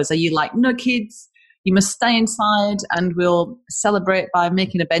navigate those? Are you like, no kids, you must stay inside and we'll celebrate by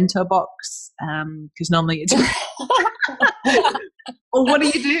making a bento box, because normally you do? Or what do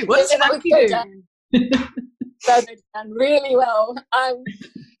you do? What's Frankie do? That would done really well.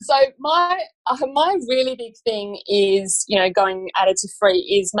 So my really big thing is, going additive free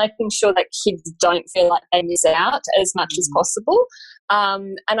is making sure that kids don't feel like they miss out as much as possible.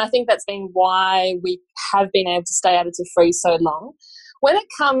 And I think that's been why we have been able to stay additive free so long. When it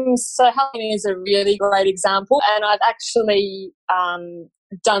comes, so Halloween is a really great example, and I've actually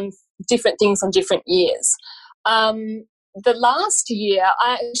done different things on different years. The last year,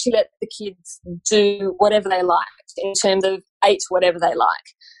 I actually let the kids do whatever they liked in terms of ate whatever they like.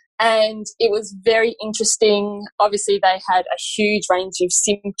 And it was very interesting. Obviously, they had a huge range of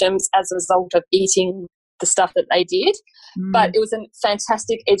symptoms as a result of eating the stuff that they did. But it was a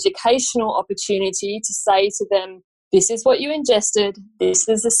fantastic educational opportunity to say to them, this is what you ingested, this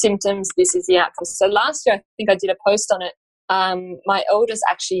is the symptoms, this is the outcome. So last year, I think I did a post on it. My eldest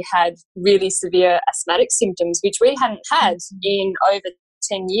actually had really severe asthmatic symptoms, which we hadn't had in over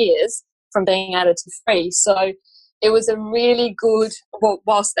 10 years from being additive free. So it was a really good,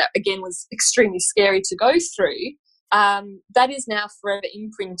 whilst that again was extremely scary to go through, that is now forever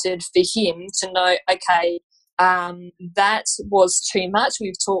imprinted for him to know, okay, that was too much.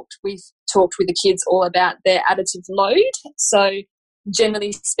 We've talked with the kids all about their additive load. So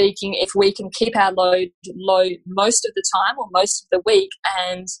generally speaking, if we can keep our load low most of the time or most of the week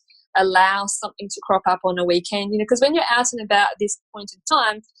and allow something to crop up on a weekend, because when you're out and about at this point in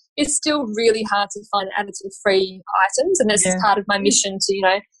time, it's still really hard to find additive-free items, and this is part of my mission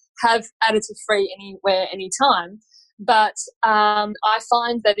to, have additive-free anywhere, anytime. But I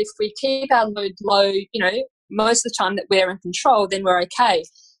find that if we keep our load low, most of the time that we're in control, then we're okay.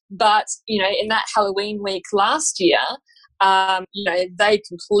 But, in that Halloween week last year, they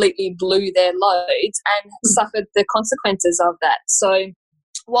completely blew their loads and suffered the consequences of that. So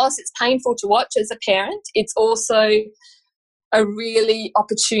whilst it's painful to watch as a parent, it's also a really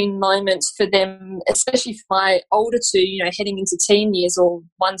opportune moment for them, especially for my older two, heading into teen years, or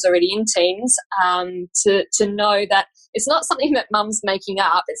one's already in teens, to know that it's not something that mum's making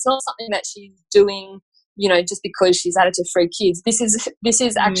up. It's not something that she's doing, just because she's additive-free kids. This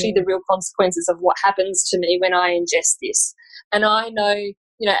is actually the real consequences of what happens to me when I ingest this. And I know,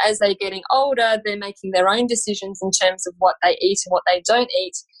 as they're getting older, they're making their own decisions in terms of what they eat and what they don't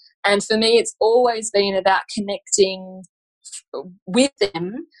eat. And for me, it's always been about connecting with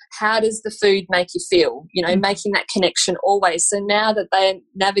them. How does the food make you feel? Making that connection always. So now that they're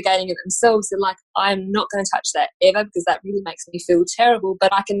navigating it themselves, they're like, I'm not going to touch that ever because that really makes me feel terrible,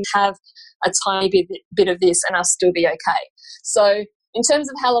 but I can have a tiny bit of this and I'll still be okay. So in terms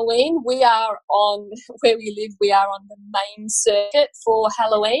of Halloween, we are on, where we live, we are on the main circuit for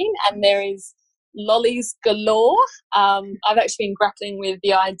Halloween, and there is lollies galore. I've actually been grappling with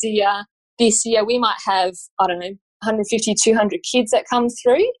the idea this year we might have, 150, 200 kids that come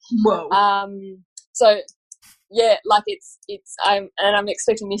through. Whoa. So yeah, like I'm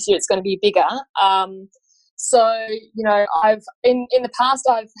expecting this year it's going to be bigger. So, you know, I've in the past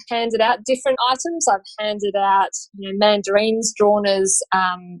I've handed out different items. I've handed out, you know, mandarins drawn as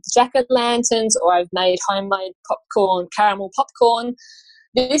jack-o'-lanterns, or I've made homemade popcorn, caramel popcorn.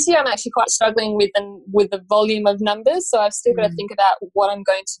 This year I'm actually quite struggling with the volume of numbers, so I've still got to think about what I'm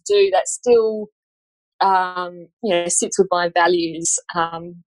going to do that still, you know, sits with my values.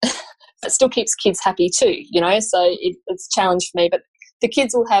 That still keeps kids happy too, you know. So it's a challenge for me, but the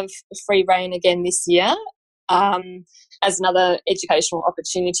kids will have free reign again this year. As another educational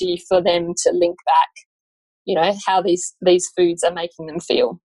opportunity for them to link back, you know, how these foods are making them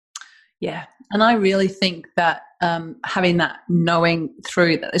feel. Yeah, and I really think that having that knowing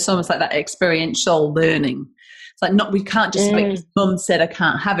through that, it's almost like that experiential learning. It's like we can't just like mum said I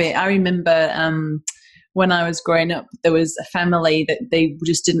can't have it. I remember when I was growing up, there was a family that they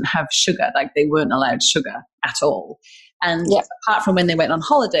just didn't have sugar, like they weren't allowed sugar at all. And apart from when they went on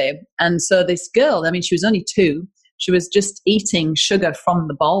holiday. And so this girl, I mean, she was only 2. She was just eating sugar from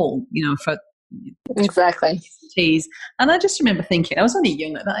the bowl, you know, for exactly teas. And I just remember thinking, I was only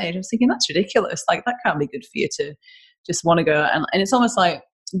young at that age, I was thinking, that's ridiculous. Like, that can't be good for you to just want to go. And it's almost like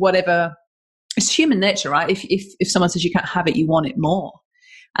whatever, it's human nature, right? If someone says you can't have it, you want it more.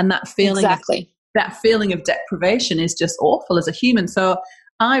 And that feeling, that feeling of deprivation is just awful as a human. So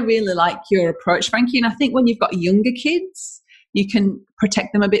I really like your approach, Frankie, and I think when you've got younger kids, you can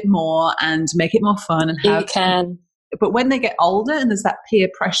protect them a bit more and make it more fun. And you can. But when they get older and there's that peer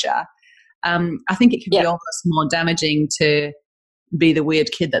pressure, I think it can be almost more damaging to be the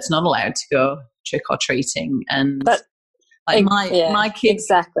weird kid that's not allowed to go trick or treating. And my kids,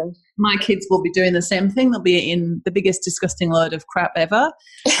 my kids will be doing the same thing. They'll be eating the biggest disgusting load of crap ever,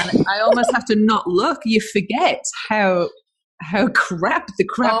 and I almost have to not look. You forget how crap the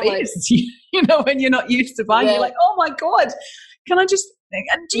crap is, you know, when you're not used to buying. You're like, oh my God, can I just,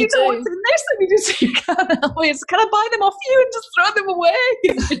 do you know what's in this? And you can't always, can I buy them off you and just throw them away?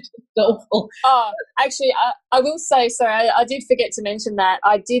 It's just awful. Oh, actually, I will say, sorry, I did forget to mention that.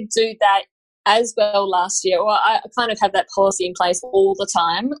 I did do that as well last year. Well, I kind of have that policy in place all the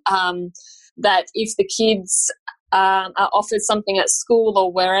time, that if the kids are offered something at school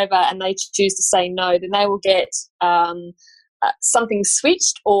or wherever and they choose to say no, then they will get something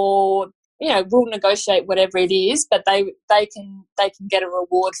switched, or, you know, we'll negotiate whatever it is, but they can get a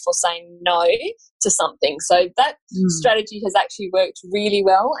reward for saying no to something. So that strategy has actually worked really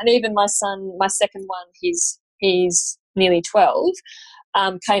well. And even my son, my second one, he's nearly 12,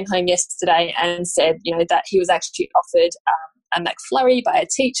 came home yesterday and said, you know, that he was actually offered a McFlurry by a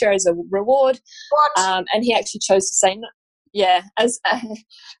teacher as a reward. What? And he actually chose to say no. Yeah,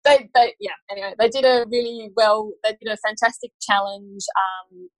 anyway, they did a really well, they did a fantastic challenge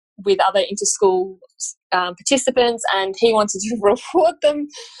with other inter-school participants, and he wanted to reward them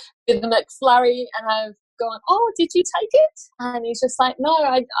with the McFlurry, and I've gone, oh, did you take it? And he's just like, no,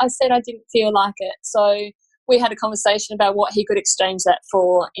 I said I didn't feel like it. So we had a conversation about what he could exchange that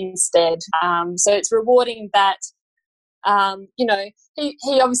for instead. So it's rewarding that. You know,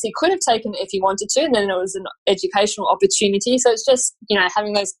 he obviously could have taken it if he wanted to, and then it was an educational opportunity. So it's just, you know,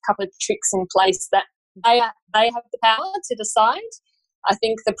 having those couple of tricks in place that they have the power to decide. I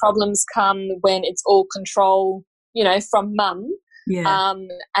think the problems come when it's all control, you know, from mum. Yeah.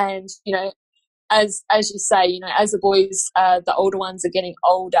 And, you know, as you say, you know, as the boys, the older ones are getting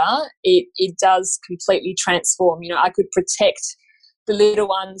older, it does completely transform. You know, I could protect the little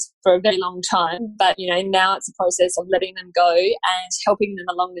ones for a very long time, but, you know, now it's a process of letting them go and helping them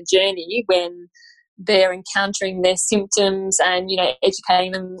along the journey when they're encountering their symptoms, and, you know,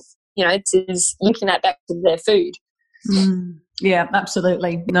 educating them, you know, to linking that back to their food. Yeah,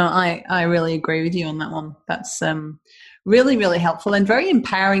 absolutely. No, I really agree with you on that one. That's really, really helpful and very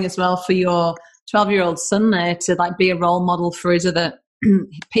empowering as well for your 12-year-old son there to like be a role model for his other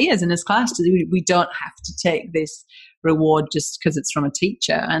peers in his class. We don't have to take this reward just because it's from a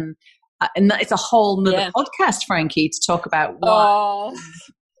teacher, and that, it's a whole nother podcast, Frankie, to talk about what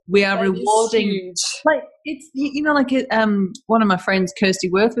we are rewarding. Like, it's, you know, like one of my friends, Kirsty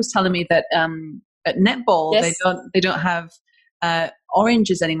Worth, was telling me that at netball they don't have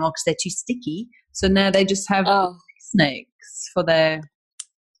oranges anymore because they're too sticky, so now they just have snakes for their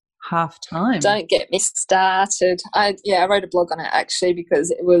half time. Don't get me started. I wrote a blog on it actually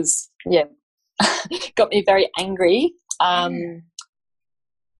because it was got me very angry. And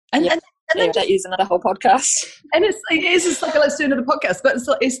that is another whole podcast. And it's just like, let's do another podcast. But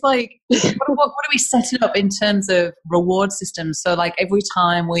it's like what are we setting up in terms of reward systems? So like every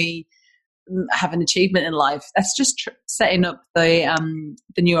time we have an achievement in life, that's just setting up the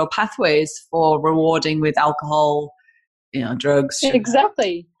neural pathways for rewarding with alcohol, you know, drugs. Sugar.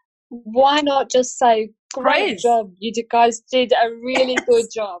 Exactly. Why not just say Great job. You guys did a really good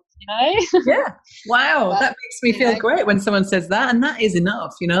job, Yeah. Wow. But, that makes me feel great when someone says that, and that is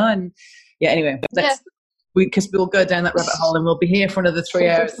enough, and anyway, because we'll go down that rabbit hole and we'll be here for another 3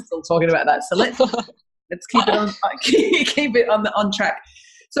 hours still talking about that. So let's keep it on keep it on track.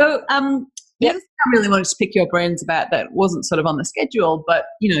 So the other thing I really wanted to pick your brains about that wasn't sort of on the schedule, but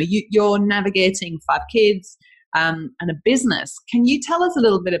you're navigating 5 kids and a business. Can you tell us a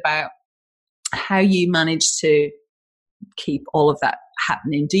little bit about how you manage to keep all of that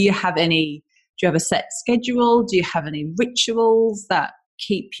happening? Do you have a set schedule? Do you have any rituals that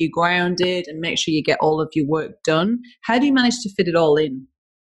keep you grounded and make sure you get all of your work done? How do you manage to fit it all in?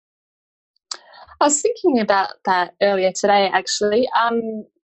 I was thinking about that earlier today, actually,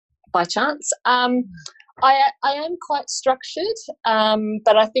 by chance. I am quite structured,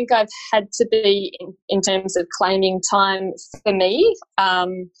 but I think I've had to be in terms of claiming time for me.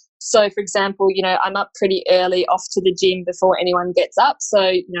 So, for example, I'm up pretty early, off to the gym before anyone gets up. So,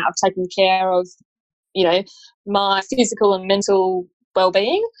 I've taken care of, my physical and mental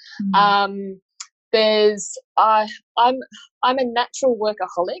well-being. I'm a natural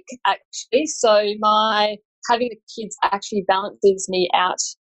workaholic, actually. So having the kids actually balances me out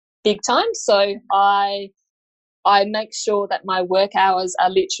big time. So I make sure that my work hours are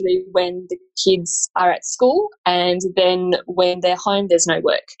literally when the kids are at school, and then when they're home, there's no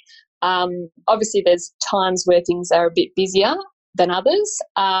work. Obviously, there's times where things are a bit busier than others,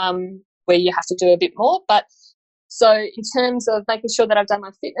 where you have to do a bit more. But so in terms of making sure that I've done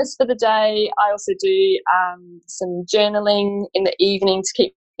my fitness for the day, I also do some journaling in the evening to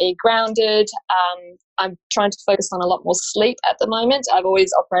keep me grounded. I'm trying to focus on a lot more sleep at the moment. I've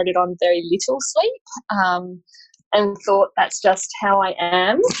always operated on very little sleep and thought that's just how I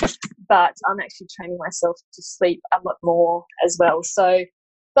am, but I'm actually training myself to sleep a lot more as well. So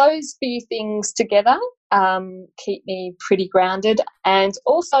those few things together keep me pretty grounded. And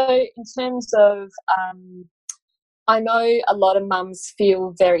also in terms of I know a lot of mums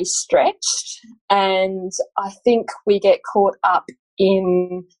feel very stretched, and I think we get caught up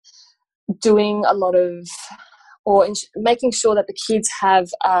in doing a lot of making sure that the kids have,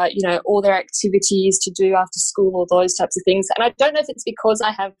 all their activities to do after school or those types of things. And I don't know if it's because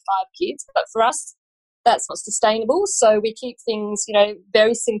I have 5 kids, but for us, that's not sustainable. So we keep things,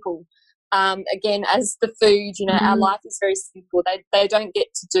 very simple. Again, as the food, our life is very simple. They don't get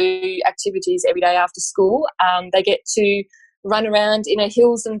to do activities every day after school. They get to run around in a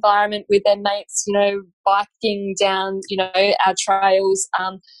hills environment with their mates, biking down, our trails,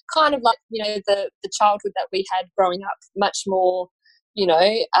 kind of like, the childhood that we had growing up, much more,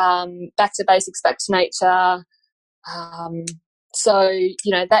 back to basics, back to nature. So,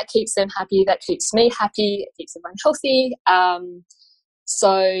 that keeps them happy. That keeps me happy. It keeps everyone healthy.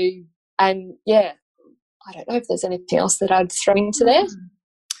 And yeah, I don't know if there's anything else that I'd throw into there.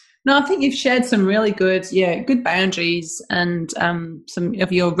 No, I think you've shared some really good boundaries and some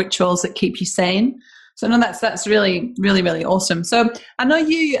of your rituals that keep you sane. So no, that's really, really, really awesome. So I know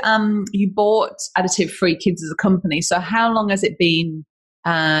you bought Additive Free Kids as a company. So how long has it been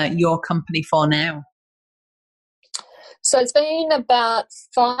your company for now? So it's been about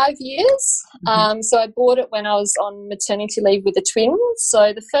 5 years. So I bought it when I was on maternity leave with the twins.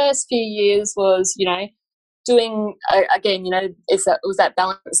 So the first few years was, doing, again, it was that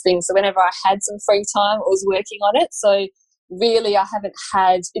balance thing. So whenever I had some free time, I was working on it. So really I haven't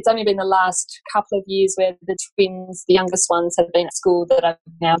it's only been the last couple of years where the twins, the youngest ones, have been at school that I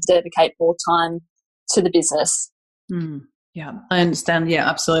now dedicate more time to the business. Yeah, I understand. Yeah,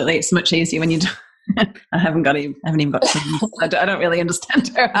 absolutely. It's much easier when you do. I haven't even got twins. I don't really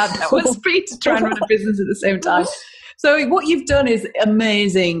understand how hard that was for you to try and run a business at the same time. So what you've done is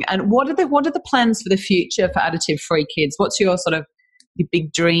amazing. And what are the plans for the future for Additive Free Kids? What's your sort of your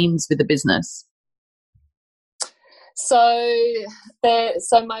big dreams with the business? So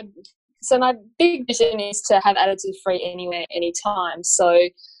my big vision is to have Additive Free anywhere, anytime. So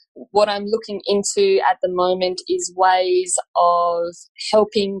what I'm looking into at the moment is ways of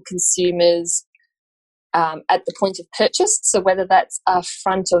helping consumers at the point of purchase. So whether that's a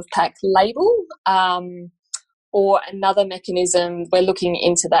front of pack label or another mechanism, we're looking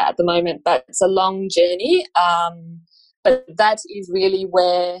into that at the moment, but it's a long journey. But that is really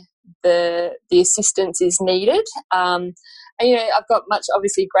where the assistance is needed. And, I've got much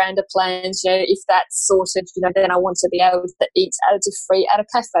obviously grander plans, if that's sorted, then I want to be able to eat Additive Free at a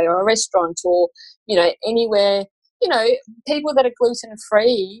cafe or a restaurant or, anywhere, people that are gluten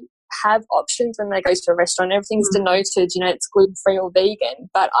free have options when they go to a restaurant. Everything's denoted, it's gluten-free or vegan,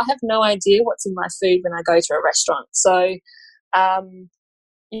 but I have no idea what's in my food when I go to a restaurant. So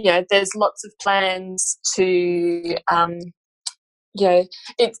there's lots of plans to,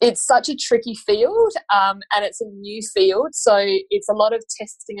 it's such a tricky field, and it's a new field. So it's a lot of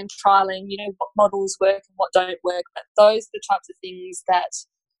testing and trialing, what models work and what don't work. But those are the types of things that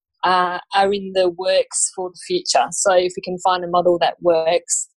are in the works for the future. So if we can find a model that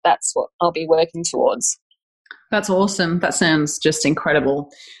works, that's what I'll be working towards. That's awesome. That sounds just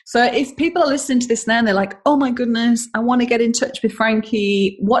incredible. So if people are listening to this now and they're like, oh my goodness, I want to get in touch with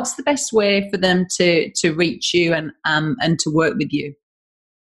Frankie, what's the best way for them to reach you and to work with you?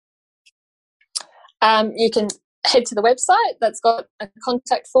 You can head to the website. That's got a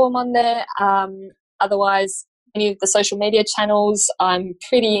contact form on there. Otherwise, any of the social media channels, I'm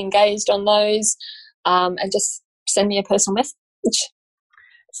pretty engaged on those, and just send me a personal message.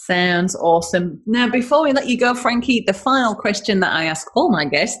 Sounds awesome. Now, before we let you go, Frankie, the final question that I ask all my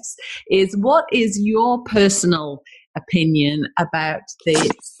guests is, what is your personal opinion about the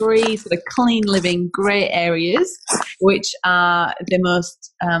 3 sort of clean living grey areas, which are the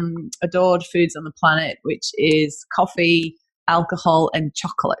most adored foods on the planet, which is coffee, alcohol, and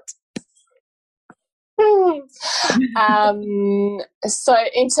chocolate? So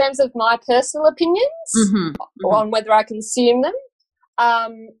in terms of my personal opinions on whether I consume them,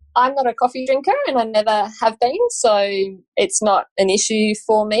 I'm not a coffee drinker and I never have been, so it's not an issue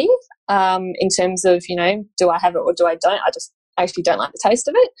for me in terms of, do I have it or do I don't. I just actually don't like the taste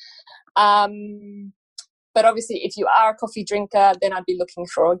of it. But obviously if you are a coffee drinker, then I'd be looking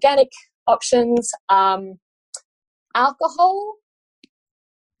for organic options.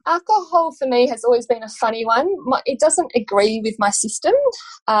 Alcohol for me has always been a funny one. It doesn't agree with my system.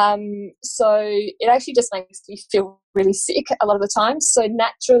 So it actually just makes me feel really sick a lot of the time. So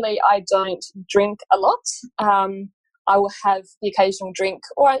naturally I don't drink a lot. I will have the occasional drink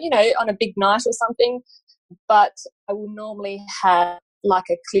or, on a big night or something, but I will normally have like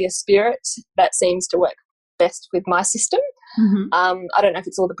a clear spirit that seems to work best with my system. I don't know if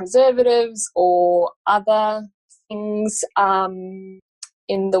it's all the preservatives or other things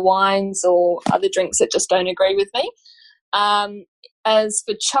in the wines or other drinks that just don't agree with me. As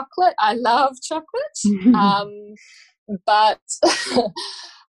for chocolate, I love chocolate, but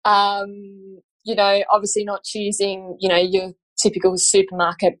obviously not choosing your typical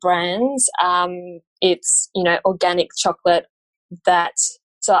supermarket brands. It's organic chocolate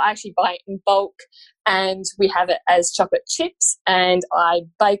so I actually buy it in bulk, and we have it as chocolate chips, and I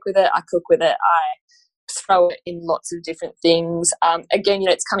bake with it, I cook with it, I throw it in lots of different things. Again,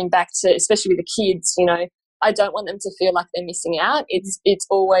 it's coming back to, especially with the kids, I don't want them to feel like they're missing out. It's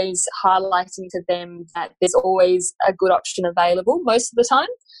always highlighting to them that there's always a good option available most of the time.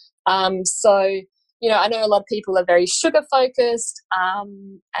 So, I know a lot of people are very sugar focused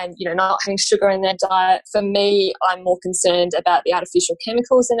and, not having sugar in their diet. For me, I'm more concerned about the artificial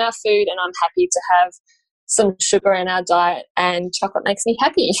chemicals in our food, and I'm happy to have some sugar in our diet, and chocolate makes me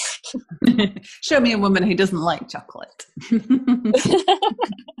happy. Show me a woman who doesn't like chocolate.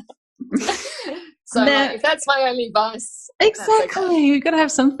 So if that's my only vice. Exactly. Okay. You've got to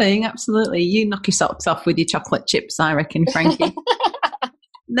have something. Absolutely. You knock your socks off with your chocolate chips, I reckon, Frankie.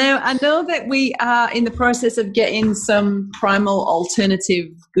 Now, I know that we are in the process of getting some Primal alternative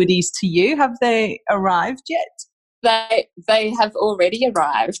goodies to you. Have they arrived yet? They have already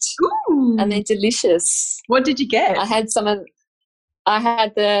arrived. Ooh. And they're delicious. What did you get? I had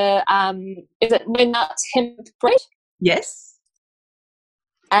the is it no nuts hemp bread? Yes.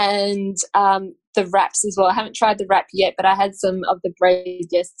 And the wraps as well. I haven't tried the wrap yet, but I had some of the bread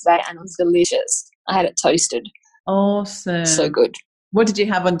yesterday and it was delicious. I had it toasted. Awesome. So good. What did you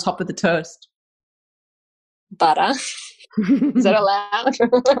have on top of the toast? Butter. Is that allowed?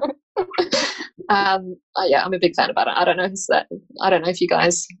 Yeah, I'm a big fan of butter. I don't know if you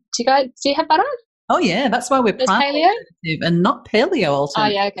guys do you have butter? Oh yeah, that's why we're Primal paleo and not paleo alternative. Oh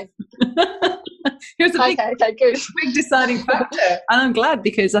yeah, okay. Here's a okay, good. Big deciding factor, and I'm glad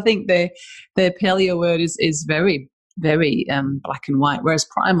because I think the paleo word is very, very black and white, whereas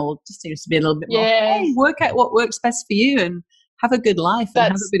primal just seems to be a little bit more. Hey, work out what works best for you and have a good life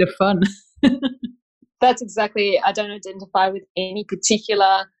and have a bit of fun. That's exactly. I don't identify with any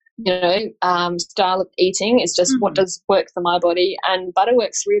particular style of eating. It's just what does work for my body, and butter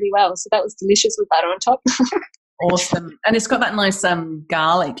works really well. So that was delicious with butter on top. Awesome. And it's got that nice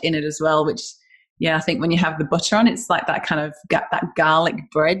garlic in it as well, which, I think when you have the butter on, it's like that kind of that garlic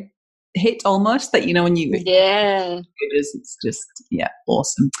bread hit almost that, when you it's just,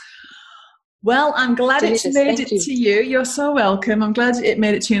 awesome. Well, I'm glad it's made it to you. You're so welcome. I'm glad it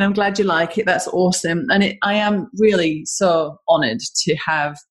made it to you and I'm glad you like it. That's awesome. And I am really so honoured to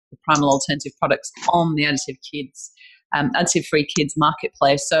have the Primal Alternative products on the Additive Kids additive-free kids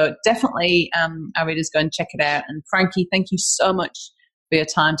marketplace. So definitely our readers go and check it out. And Frankie, thank you so much for your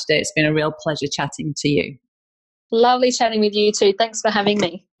time today. It's been a real pleasure chatting to you. Lovely chatting with you too. Thanks for having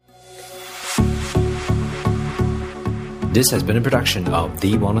me. This has been a production of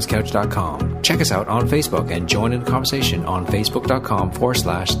TheWellnessCouch.com. Check us out on Facebook and join in the conversation on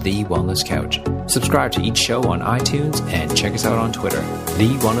Facebook.com/TheWellnessCouch. Subscribe to each show on iTunes and check us out on Twitter.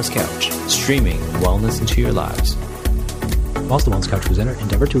 The Wellness Couch, streaming wellness into your lives. Whilst the Wellness Couch presenter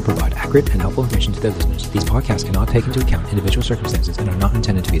endeavor to provide accurate and helpful information to their listeners, these podcasts cannot take into account individual circumstances and are not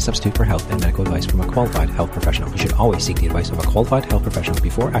intended to be a substitute for health and medical advice from a qualified health professional. You should always seek the advice of a qualified health professional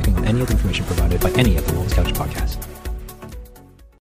before acting on any of the information provided by any of the Wellness Couch podcasts.